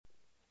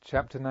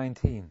Chapter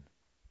 19.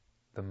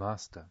 The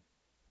Master.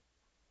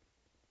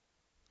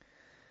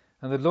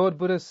 And the Lord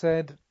Buddha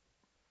said,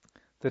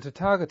 "The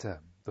Tathagata,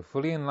 the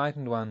fully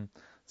enlightened one,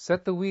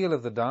 set the wheel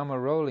of the Dharma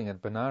rolling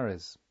at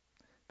Benares,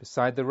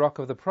 beside the rock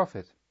of the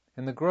Prophet,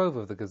 in the grove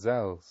of the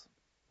gazelles.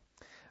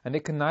 And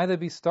it can neither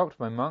be stopped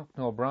by monk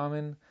nor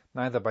Brahmin,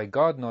 neither by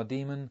God nor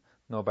demon,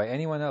 nor by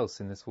anyone else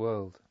in this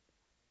world."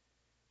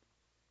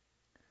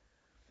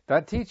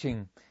 That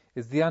teaching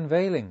is the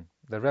unveiling,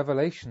 the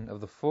revelation of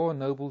the Four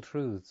Noble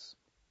Truths.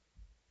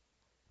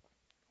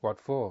 What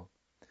for?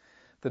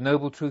 The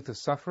noble truth of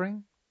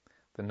suffering,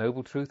 the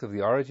noble truth of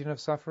the origin of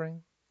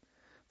suffering,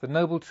 the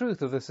noble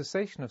truth of the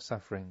cessation of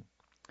suffering,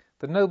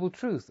 the noble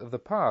truth of the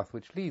path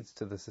which leads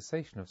to the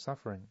cessation of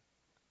suffering.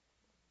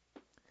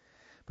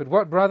 But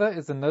what, brother,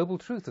 is the noble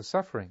truth of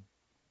suffering?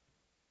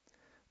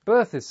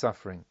 Birth is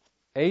suffering,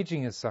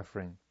 aging is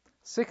suffering,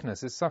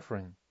 sickness is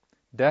suffering,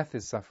 death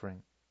is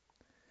suffering.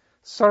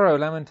 Sorrow,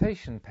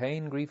 lamentation,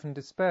 pain, grief, and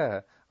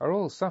despair are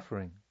all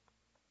suffering.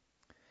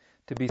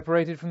 To be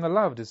separated from the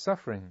loved is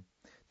suffering.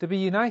 To be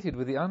united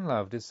with the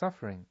unloved is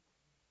suffering.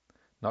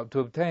 Not to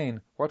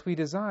obtain what we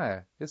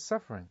desire is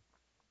suffering.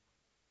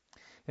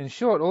 In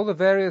short, all the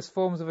various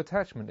forms of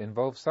attachment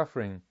involve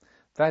suffering.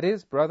 That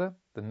is, brother,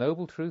 the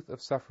noble truth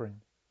of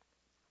suffering.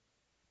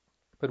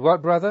 But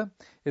what, brother,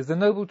 is the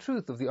noble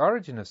truth of the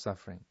origin of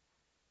suffering?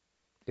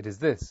 It is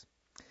this: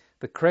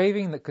 the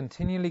craving that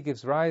continually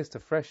gives rise to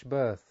fresh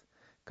birth,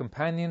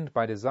 companioned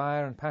by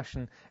desire and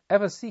passion,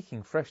 ever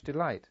seeking fresh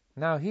delight,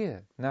 now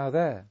here, now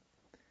there.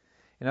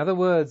 In other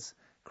words,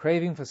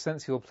 craving for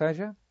sensual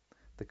pleasure,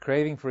 the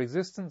craving for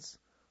existence,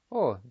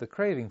 or the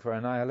craving for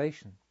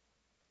annihilation.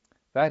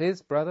 That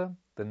is, brother,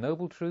 the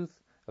noble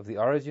truth of the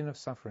origin of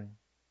suffering.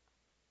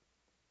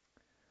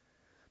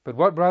 But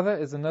what, brother,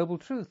 is the noble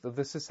truth of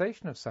the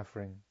cessation of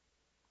suffering?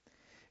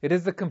 It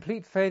is the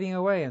complete fading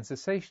away and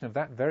cessation of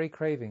that very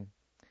craving,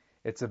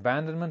 its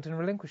abandonment and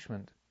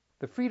relinquishment,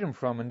 the freedom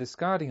from and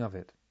discarding of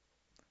it.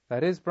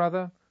 That is,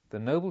 brother, the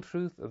noble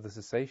truth of the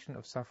cessation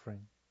of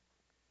suffering.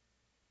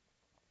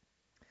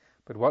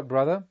 But what,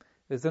 brother,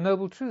 is the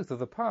noble truth of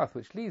the path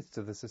which leads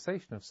to the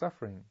cessation of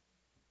suffering?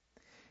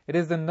 It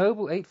is the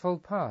noble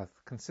eightfold path,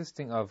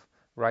 consisting of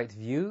right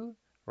view,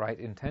 right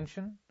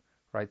intention,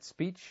 right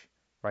speech,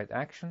 right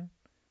action,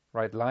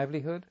 right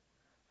livelihood,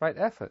 right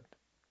effort,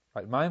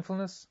 right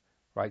mindfulness,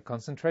 right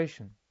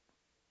concentration.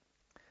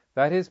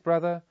 That is,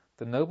 brother,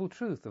 the noble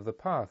truth of the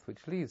path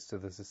which leads to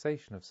the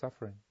cessation of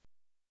suffering.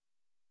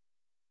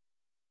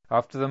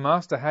 After the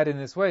Master had in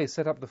this way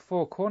set up the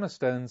four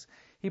cornerstones,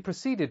 he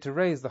proceeded to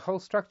raise the whole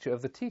structure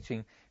of the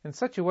teaching in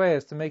such a way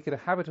as to make it a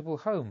habitable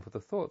home for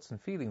the thoughts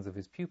and feelings of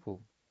his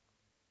pupil.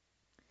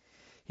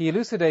 He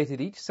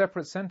elucidated each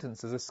separate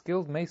sentence as a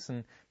skilled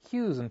mason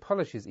hews and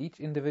polishes each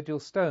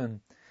individual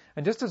stone,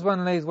 and just as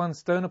one lays one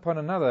stone upon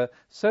another,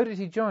 so did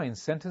he join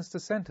sentence to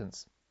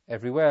sentence,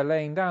 everywhere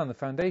laying down the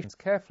foundations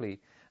carefully,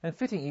 and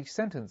fitting each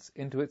sentence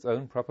into its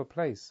own proper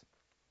place,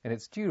 in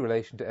its due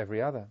relation to every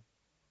other.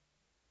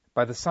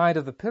 By the side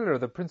of the pillar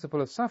of the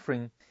principle of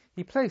suffering,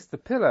 he placed the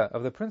pillar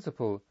of the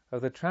principle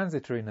of the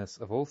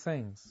transitoriness of all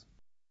things.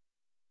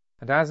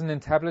 And as an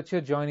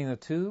entablature joining the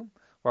two,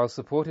 while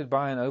supported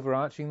by and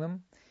overarching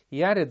them,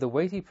 he added the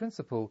weighty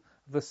principle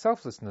of the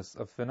selflessness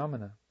of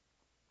phenomena.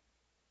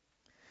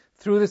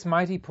 Through this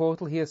mighty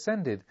portal he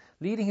ascended,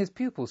 leading his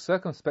pupil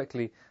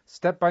circumspectly,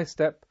 step by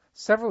step,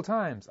 several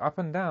times up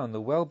and down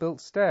the well-built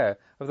stair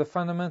of the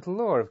fundamental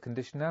law of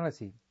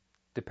conditionality,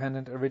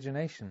 dependent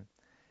origination,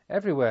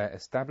 everywhere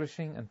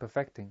establishing and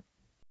perfecting.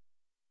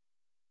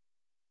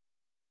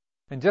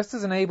 And just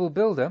as an able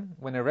builder,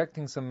 when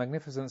erecting some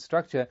magnificent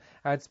structure,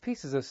 adds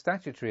pieces of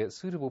statuary at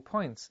suitable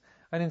points,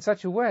 and in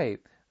such a way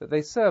that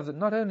they serve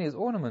not only as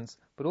ornaments,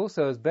 but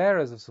also as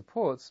bearers of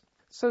supports,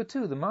 so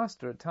too the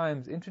Master at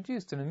times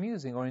introduced an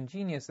amusing or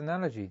ingenious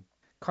analogy,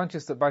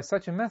 conscious that by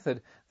such a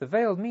method the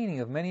veiled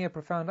meaning of many a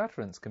profound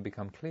utterance can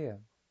become clear.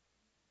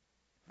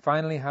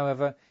 Finally,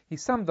 however, he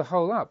summed the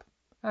whole up,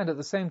 and at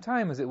the same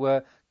time, as it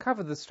were,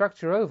 covered the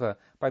structure over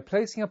by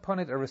placing upon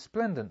it a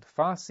resplendent,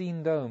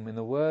 far-seen dome in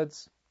the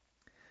words,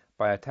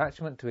 "By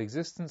attachment to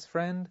existence,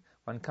 friend,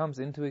 one comes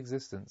into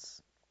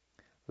existence.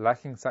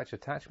 Lacking such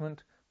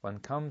attachment, one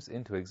comes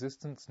into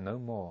existence no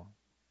more."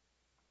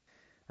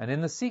 And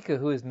in the seeker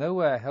who is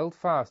nowhere held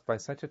fast by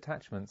such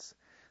attachments,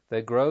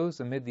 there grows,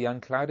 amid the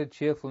unclouded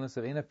cheerfulness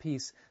of inner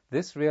peace,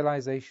 this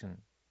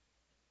realization: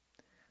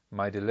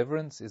 my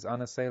deliverance is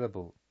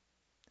unassailable.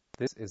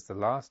 This is the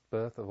last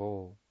birth of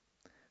all.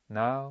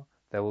 Now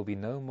there will be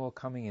no more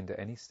coming into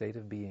any state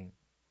of being.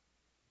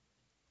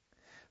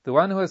 The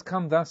one who has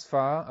come thus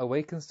far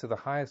awakens to the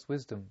highest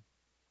wisdom,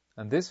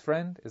 and this,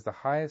 friend, is the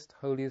highest,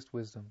 holiest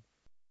wisdom: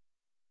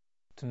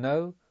 to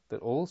know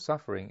that all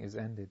suffering is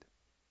ended.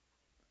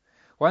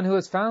 One who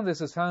has found this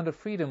has found a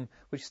freedom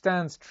which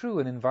stands true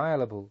and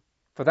inviolable,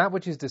 for that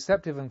which is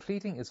deceptive and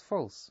fleeting is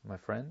false, my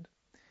friend,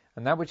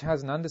 and that which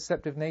has an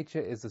undeceptive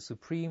nature is the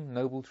supreme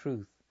noble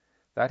truth,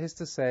 that is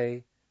to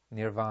say,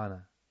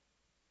 nirvana.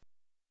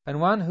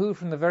 And one who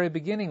from the very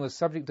beginning was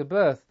subject to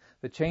birth,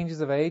 the changes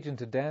of age and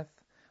to death,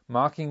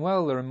 marking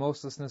well the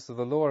remorselessness of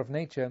the law of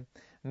nature,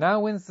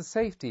 now wins the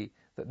safety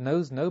that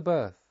knows no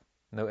birth,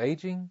 no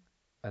aging,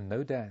 and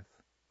no death.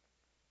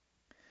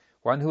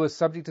 One who is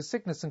subject to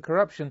sickness and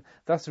corruption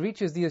thus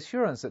reaches the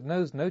assurance that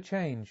knows no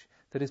change,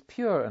 that is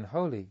pure and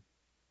holy.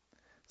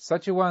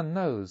 Such a one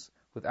knows,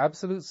 with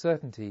absolute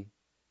certainty,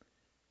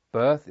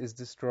 birth is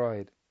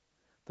destroyed.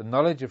 The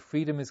knowledge of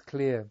freedom is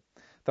clear.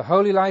 The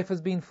holy life has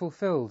been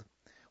fulfilled.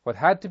 What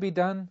had to be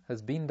done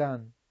has been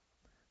done.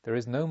 There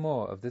is no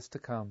more of this to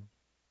come.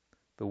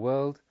 The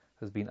world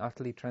has been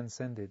utterly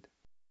transcended.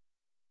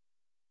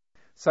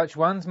 Such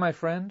ones, my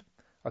friend,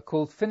 are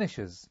called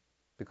finishers,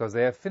 because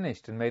they have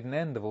finished and made an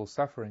end of all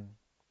suffering.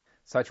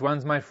 Such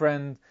ones, my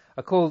friend,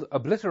 are called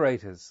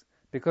obliterators,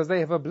 because they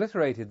have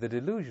obliterated the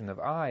delusion of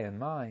I and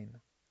mine.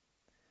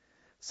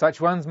 Such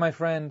ones, my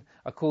friend,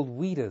 are called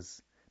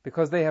weeders,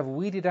 because they have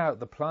weeded out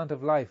the plant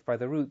of life by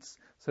the roots,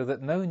 so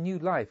that no new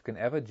life can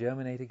ever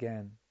germinate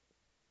again.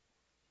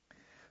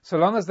 So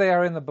long as they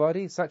are in the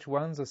body, such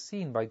ones are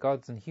seen by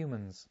gods and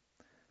humans.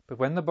 But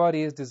when the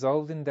body is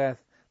dissolved in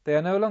death, they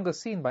are no longer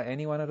seen by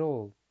anyone at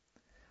all.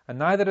 And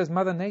neither does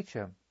Mother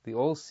Nature, the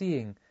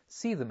all-seeing,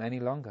 see them any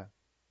longer.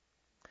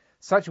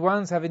 Such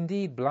ones have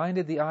indeed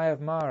blinded the eye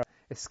of Mara,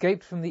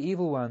 escaped from the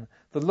evil one,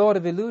 the lord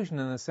of illusion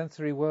in the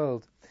sensory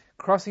world.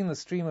 Crossing the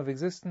stream of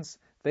existence,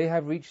 they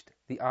have reached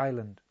the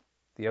island,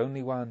 the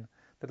only one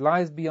that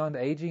lies beyond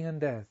aging and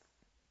death,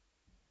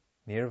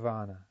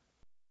 Nirvana.